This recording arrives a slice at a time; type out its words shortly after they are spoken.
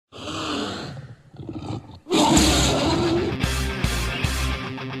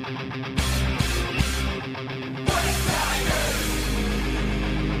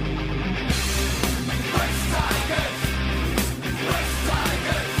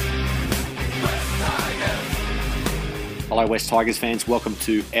Hello West Tigers fans, welcome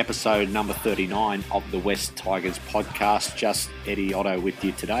to episode number 39 of the West Tigers podcast. Just Eddie Otto with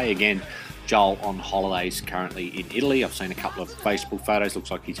you today. Again, Joel on holidays currently in Italy. I've seen a couple of Facebook photos, looks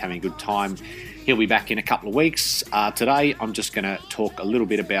like he's having a good time. He'll be back in a couple of weeks. Today I'm just going to talk a little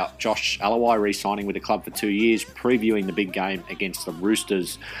bit about Josh Aloiai re-signing with the club for 2 years, previewing the big game against the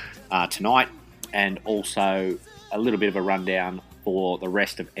Roosters tonight, and also a little bit of a rundown for the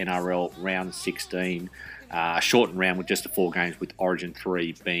rest of NRL round 16. Shortened round with just the 4 games, with Origin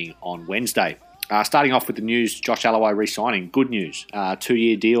 3 being on Wednesday. Starting off with the news, Josh Aloiai re-signing. Good news.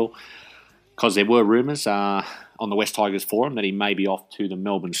 2-year deal, because there were rumours on the West Tigers forum that he may be off to the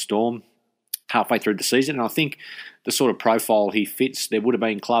Melbourne Storm halfway through the season. And I think the sort of profile he fits, there would have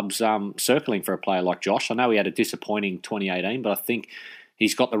been clubs circling for a player like Josh. I know he had a disappointing 2018, but I think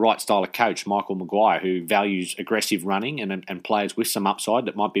he's got the right style of coach, Michael Maguire, who values aggressive running and players with some upside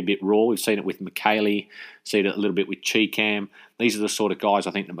that might be a bit raw. We've seen it with McKaylee, seen it a little bit with Cheekam. These are the sort of guys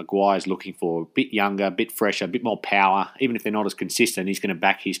I think that Maguire's looking for. A bit younger, a bit fresher, a bit more power. Even if they're not as consistent, he's going to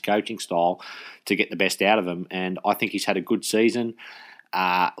back his coaching style to get the best out of them. And I think he's had a good season.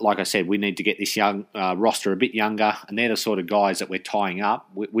 Like I said, we need to get this young roster a bit younger, and they're the sort of guys that we're tying up,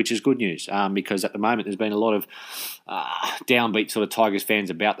 which is good news, because at the moment there's been a lot of downbeat sort of Tigers fans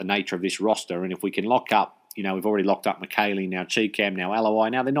about the nature of this roster, and if we can lock up, we've already locked up McKaylee, now Cheekam, now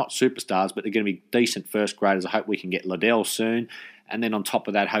Aloiai. Now they're not superstars, but they're going to be decent first graders. I hope we can get Liddell soon, and then on top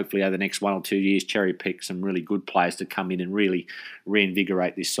of that, hopefully over the next 1 or 2 years, cherry pick some really good players to come in and really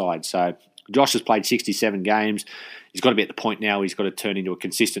reinvigorate this side. So Josh has played 67 games. He's got to be at the point now he's got to turn into a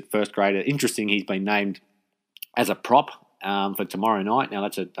consistent first grader. Interesting, he's been named as a prop for tomorrow night. Now,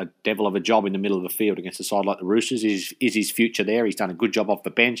 that's a devil of a job in the middle of the field against a side like the Roosters. Is his future there? He's done a good job off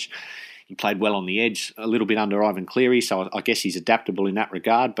the bench. He played well on the edge, a little bit under Ivan Cleary, so I guess he's adaptable in that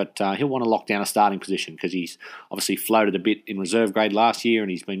regard, but he'll want to lock down a starting position because he's obviously floated a bit in reserve grade last year and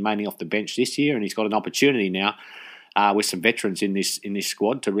he's been mainly off the bench this year, and he's got an opportunity now with some veterans in this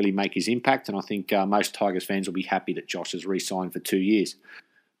squad to really make his impact, and I think most Tigers fans will be happy that Josh has re-signed for 2 years.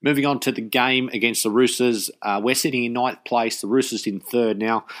 Moving on to the game against the Roosters, we're sitting in 9th place, the Roosters in 3rd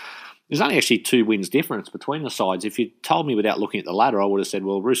now. There's only actually 2 wins difference between the sides. If you told me without looking at the ladder, I would have said,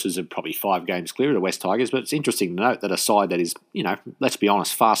 well, Roosters are probably 5 games clear of the West Tigers, but it's interesting to note that a side that is, let's be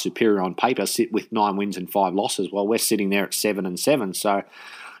honest, far superior on paper sit with 9 wins and 5 losses, while we're sitting there at 7-7, so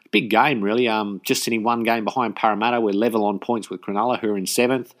big game, really. Just sitting 1 game behind Parramatta. We're level on points with Cronulla, who are in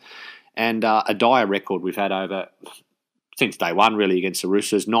 7th. And a dire record we've had over since day one, really, against the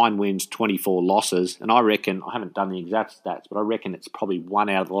Roosters. 9 wins, 24 losses. And I reckon, I haven't done the exact stats, but I reckon it's probably 1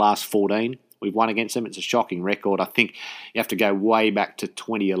 out of the last 14 we've won against them. It's a shocking record. I think you have to go way back to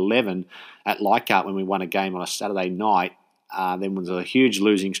 2011 at Leichhardt when we won a game on a Saturday night. Then was a huge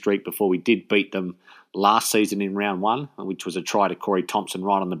losing streak before we did beat them last season in round 1, which was a try to Corey Thompson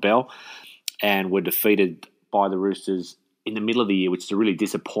right on the bell, and were defeated by the Roosters in the middle of the year, which is a really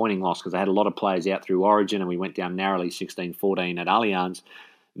disappointing loss because they had a lot of players out through Origin and we went down narrowly 16-14 at Allianz.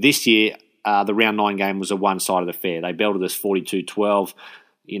 This year, the round 9 game was a one-sided affair. They belted us 42-12.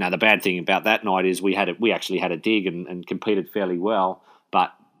 The bad thing about that night is we actually had a dig and competed fairly well,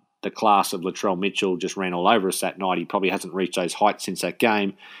 but the class of Latrell Mitchell just ran all over us that night. He probably hasn't reached those heights since that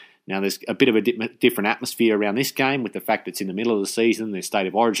game. Now, there's a bit of a different atmosphere around this game with the fact it's in the middle of the season. There's State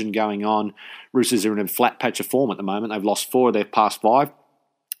of Origin going on. Roosters are in a flat patch of form at the moment. They've lost 4 of their past 5,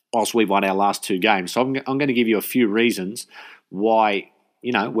 whilst we've won our last 2 games. So I'm going to give you a few reasons why,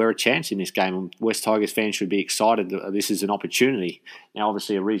 we're a chance in this game. And West Tigers fans should be excited that this is an opportunity. Now,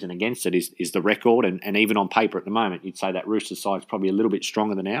 obviously, a reason against it is the record. And even on paper at the moment, you'd say that Roosters side's probably a little bit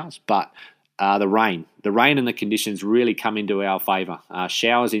stronger than ours. But the rain and the conditions really come into our favour.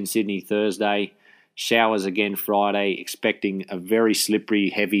 Showers in Sydney Thursday, showers again Friday, expecting a very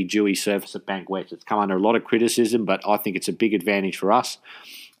slippery, heavy, dewy surface at Bankwest. It's come under a lot of criticism, but I think it's a big advantage for us.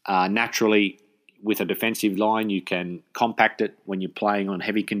 Naturally, with a defensive line, you can compact it when you're playing on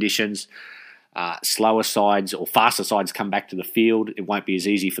heavy conditions. Slower sides or faster sides come back to the field. It won't be as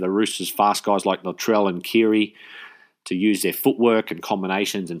easy for the Roosters' fast guys like Latrell and Keary to use their footwork and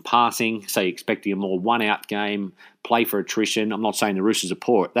combinations and passing. So you're expecting a more one-out game, play for attrition. I'm not saying the Roosters are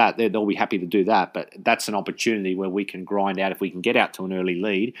poor at that. They'll be happy to do that, but that's an opportunity where we can grind out. If we can get out to an early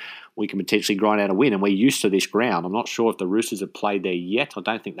lead, we can potentially grind out a win, and we're used to this ground. I'm not sure if the Roosters have played there yet. I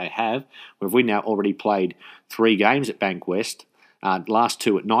don't think they have. We've now already played 3 games at Bankwest, last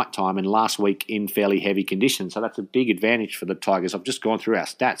 2 at night time, and last week in fairly heavy conditions. So that's a big advantage for the Tigers. I've just gone through our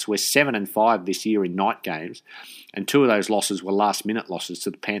stats. We're 7-5 this year in night games, and 2 of those losses were last-minute losses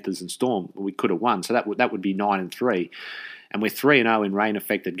to the Panthers and Storm. We could have won, so that would be 9-3. And we're 3-0 in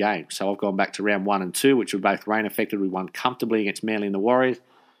rain-affected games. So I've gone back to round 1 and 2, which were both rain-affected. We won comfortably against Manly and the Warriors.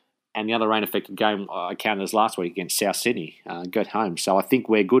 And the other rain-affected game I counted as last week against South Sydney, got home. So I think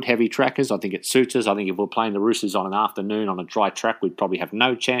we're good heavy trackers. I think it suits us. I think if we're playing the Roosters on an afternoon on a dry track, we'd probably have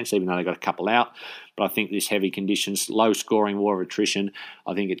no chance, even though they've got a couple out. But I think this heavy conditions, low scoring, war of attrition,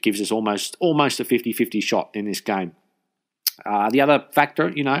 I think it gives us almost a 50-50 shot in this game. The other factor,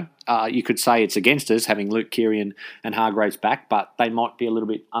 you could say it's against us having Luke Keary and Hargreaves back, but they might be a little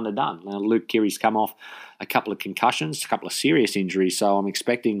bit underdone. Now, Luke Keary's come off a couple of concussions, a couple of serious injuries, so I'm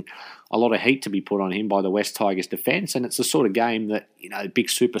expecting a lot of heat to be put on him by the West Tigers defence, and it's the sort of game that, big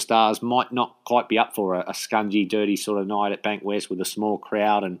superstars might not quite be up for, a scungy, dirty sort of night at Bankwest with a small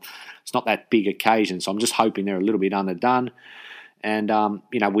crowd, and it's not that big occasion, so I'm just hoping they're a little bit underdone. And,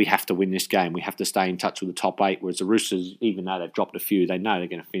 we have to win this game. We have to stay in touch with the top 8, whereas the Roosters, even though they've dropped a few, they know they're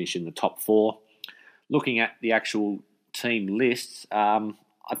going to finish in the top 4. Looking at the actual team lists,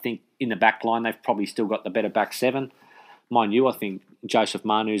 I think in the back line, they've probably still got the better back 7. Mind you, I think Joseph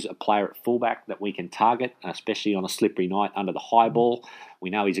Manu's a player at fullback that we can target, especially on a slippery night under the high ball.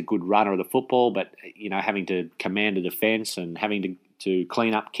 We know he's a good runner of the football, but, having to command a defence and having to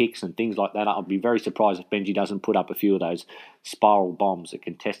clean up kicks and things like that, I'd be very surprised if Benji doesn't put up a few of those spiral bombs that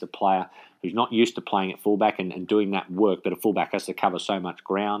can test a player who's not used to playing at fullback and doing that work, but a fullback has to cover so much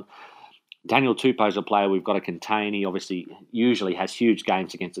ground. Daniel Tupou's a player we've got to contain. He obviously usually has huge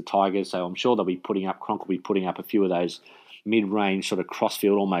games against the Tigers, so I'm sure Cronk will be putting up a few of those mid-range sort of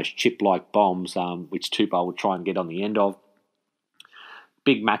crossfield, almost chip-like bombs, which Tupou will try and get on the end of.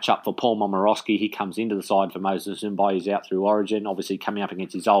 Big matchup for Paul Momorowski. He comes into the side for Moses Mbai. He's out through Origin, obviously coming up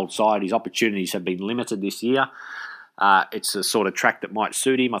against his old side. His opportunities have been limited this year. It's a sort of track that might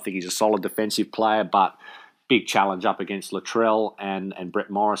suit him. I think he's a solid defensive player, but big challenge up against Latrell and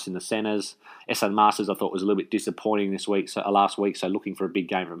Brett Morris in the centres. Esan Masters I thought was a little bit disappointing last week, so looking for a big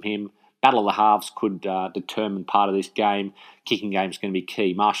game from him. Battle of the halves could determine part of this game. Kicking game's going to be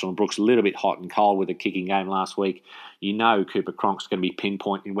key. Marshall and Brooks a little bit hot and cold with the kicking game last week. Cooper Cronk's going to be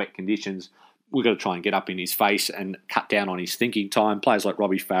pinpoint in wet conditions. We've got to try and get up in his face and cut down on his thinking time. Players like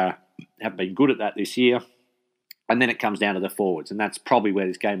Robbie Farah have been good at that this year. And then it comes down to the forwards, and that's probably where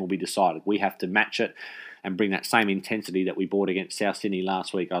this game will be decided. We have to match it and bring that same intensity that we brought against South Sydney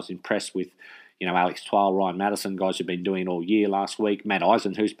last week. I was impressed with Alex Twal, Ryan Madison, guys who've been doing it all year last week. Matt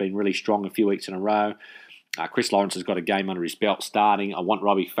Eisen, who's been really strong a few weeks in a row. Chris Lawrence has got a game under his belt starting. I want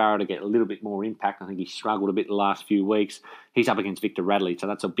Robbie Farah to get a little bit more impact. I think he's struggled a bit the last few weeks. He's up against Victor Radley, so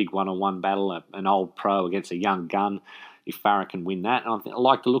that's a big one-on-one battle, an old pro against a young gun. If Farah can win that. And I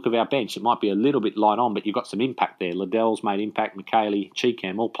like the look of our bench. It might be a little bit light on, but you've got some impact there. Liddell's made impact, McKaylee,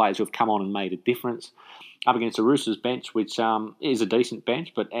 Cheekham, all players who have come on and made a difference. Up against the Roosters bench, which is a decent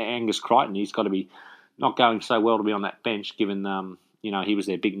bench, but Angus Crichton, he's got to be not going so well to be on that bench, given he was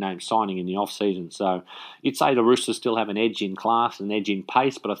their big name signing in the off season. So you'd say the Roosters still have an edge in class, an edge in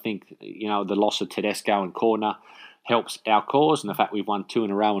pace, but I think the loss of Tedesco and Cordner helps our cause, and the fact we've won 2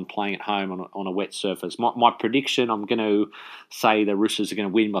 in a row and playing at home on a wet surface. My prediction, I'm going to say the Roosters are going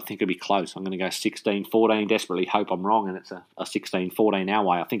to win, but I think it'll be close. I'm going to go 16-14. Desperately hope I'm wrong, and it's a 16-14 our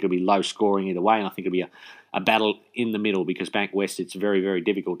way. I think it'll be low scoring either way, and I think it'll be a battle in the middle, because Bankwest, it's very, very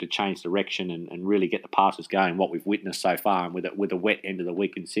difficult to change direction and really get the passes going. What we've witnessed so far, and with a wet end of the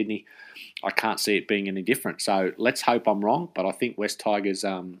week in Sydney, I can't see it being any different. So let's hope I'm wrong, but I think West Tigers,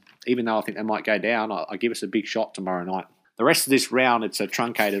 even though I think they might go down, I give us a big shot tomorrow night. The rest of this round, it's a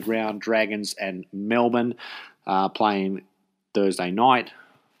truncated round. Dragons and Melbourne playing Thursday night.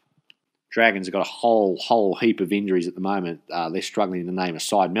 Dragons have got a whole heap of injuries at the moment. They're struggling to name a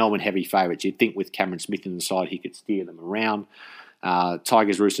side. Melbourne heavy favourites. You'd think with Cameron Smith in the side, he could steer them around.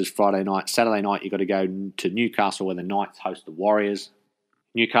 Tigers, Roosters Friday night. Saturday night, you've got to go to Newcastle, where the Knights host the Warriors.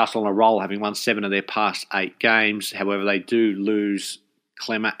 Newcastle on a roll, having won 7 of their past 8 games. However, they do lose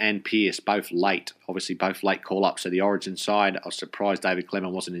Clemmer and Pearce, both late. Obviously, both late call-ups to the Origin side. I was surprised David Clemmer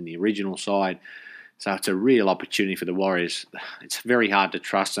wasn't in the original side. So it's a real opportunity for the Warriors. It's very hard to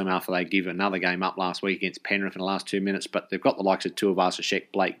trust them after they give another game up last week against Penrith in the last 2 minutes, but they've got the likes of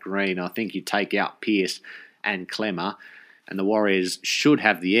Tuivasa-Sheck, Blake Green. I think you take out Pearce and Clemmer, and the Warriors should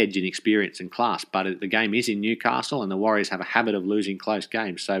have the edge in experience and class, but the game is in Newcastle, and the Warriors have a habit of losing close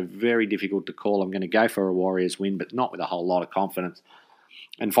games, so very difficult to call. I'm going to go for a Warriors win, but not with a whole lot of confidence.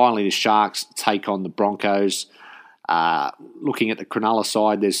 And finally, the Sharks take on the Broncos. Looking at the Cronulla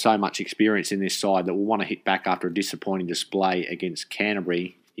side, there's so much experience in this side that will want to hit back after a disappointing display against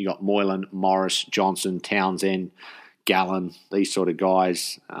Canterbury. You got Moylan, Morris, Johnson, Townsend, Gallen, these sort of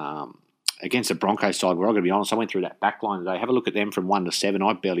guys. against the Broncos side, where I'm going to be honest, I went through that back line today. Have a look at them from 1 to 7.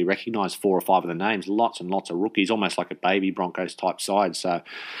 I barely recognised 4 or 5 of the names. Lots and lots of rookies, almost like a baby Broncos type side. So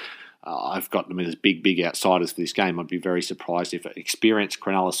I've got them as big outsiders for this game. I'd be very surprised if an experienced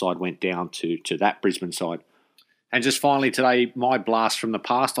Cronulla side went down to that Brisbane side. And just finally today, my blast from the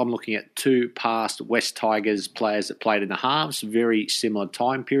past. I'm looking at 2 past West Tigers players that played in the halves. Very similar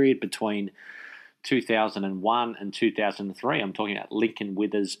time period between 2001 and 2003. I'm talking about Lincoln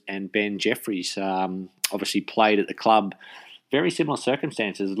Withers and Ben Jeffries. Obviously played at the club. Very similar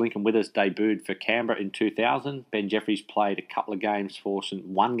circumstances. Lincoln Withers debuted for Canberra in 2000. Ben Jeffries played a couple of games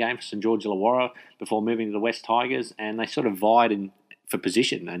one game for St George Illawarra before moving to the West Tigers, and they sort of vied for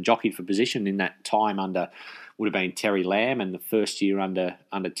position and jockeyed for position in that time under would have been Terry Lamb and the first year under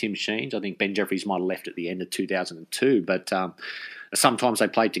Tim Sheens. I think Ben Jeffries might have left at the end of 2002, but sometimes they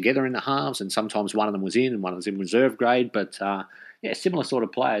played together in the halves, and sometimes one of them was in and one was in reserve grade. But similar sort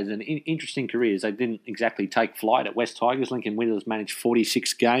of players and interesting careers. They didn't exactly take flight at West Tigers. Lincoln Withers managed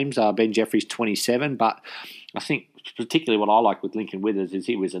 46 games, Ben Jeffries 27, but I think particularly what I like with Lincoln Withers is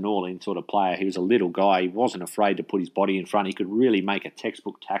he was an all-in sort of player. He was a little guy. He wasn't afraid to put his body in front. He could really make a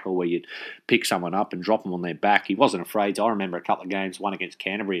textbook tackle where you'd pick someone up and drop them on their back. He wasn't afraid. I remember a couple of games, one against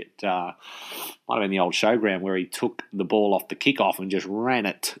Canterbury at might have been the old showground, where he took the ball off the kickoff and just ran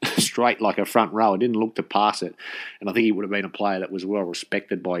it straight like a front row. Didn't look to pass it. And I think he would have been a player that was well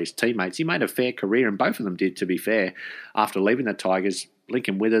respected by his teammates. He made a fair career, and both of them did, to be fair, after leaving the Tigers.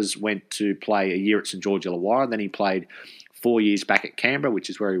 Lincoln Withers went to play a year at St George Illawarra. Then he played 4 years back at Canberra, which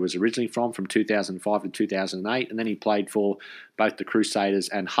is where he was originally from 2005 to 2008. And then he played for both the Crusaders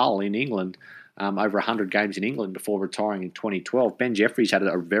and Hull in England, over 100 games in England before retiring in 2012. Ben Jeffries had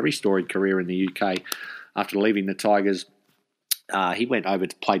a very storied career in the UK after leaving the Tigers. He went over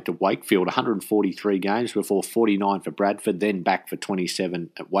to play to Wakefield, 143 games before 49 for Bradford, then back for 27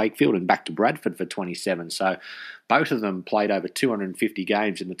 at Wakefield and back to Bradford for 27. So both of them played over 250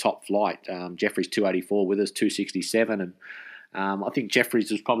 games in the top flight. Jeffries 284, Withers 267, and I think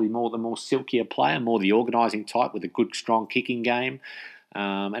Jeffries was probably the more silkier player, more the organising type with a good, strong kicking game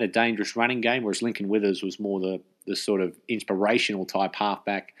and a dangerous running game, whereas Lincoln Withers was more the sort of inspirational type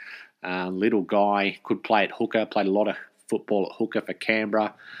halfback, little guy, could play at hooker, played a lot of football at hooker for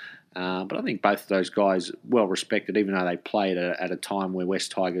Canberra. But I think both of those guys well respected, even though they played at a time where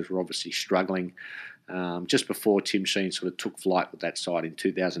West Tigers were obviously struggling. Just before Tim Sheen sort of took flight with that side in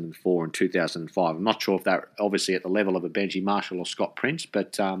 2004 and 2005. I'm not sure if they're obviously at the level of a Benji Marshall or Scott Prince,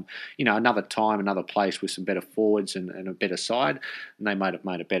 but another time, another place with some better forwards and a better side, and they might have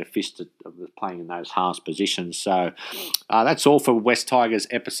made a better fist of playing in those halves positions. So that's all for West Tigers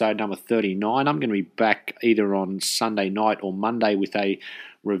episode number 39. I'm going to be back either on Sunday night or Monday with a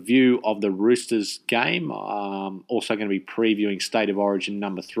review of the Roosters game. Also going to be previewing State of Origin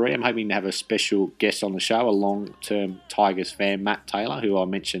number 3. I'm hoping to have a special guest on the show, a long-term Tigers fan, Matt Taylor, who I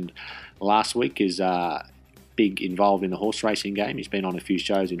mentioned last week is big involved in the horse racing game. He's been on a few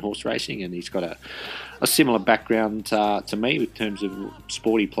shows in horse racing, and he's got a similar background to me in terms of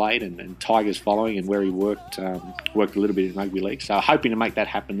sport he played and Tigers following and where he worked a little bit in rugby league. So hoping to make that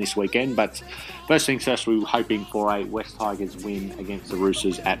happen this weekend. But first things first, we were hoping for a West Tigers win against the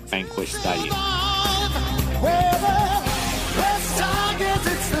Roosters at Bankwest Stadium. West Tigers,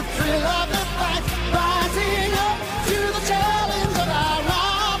 it's the thrill of the fight, rising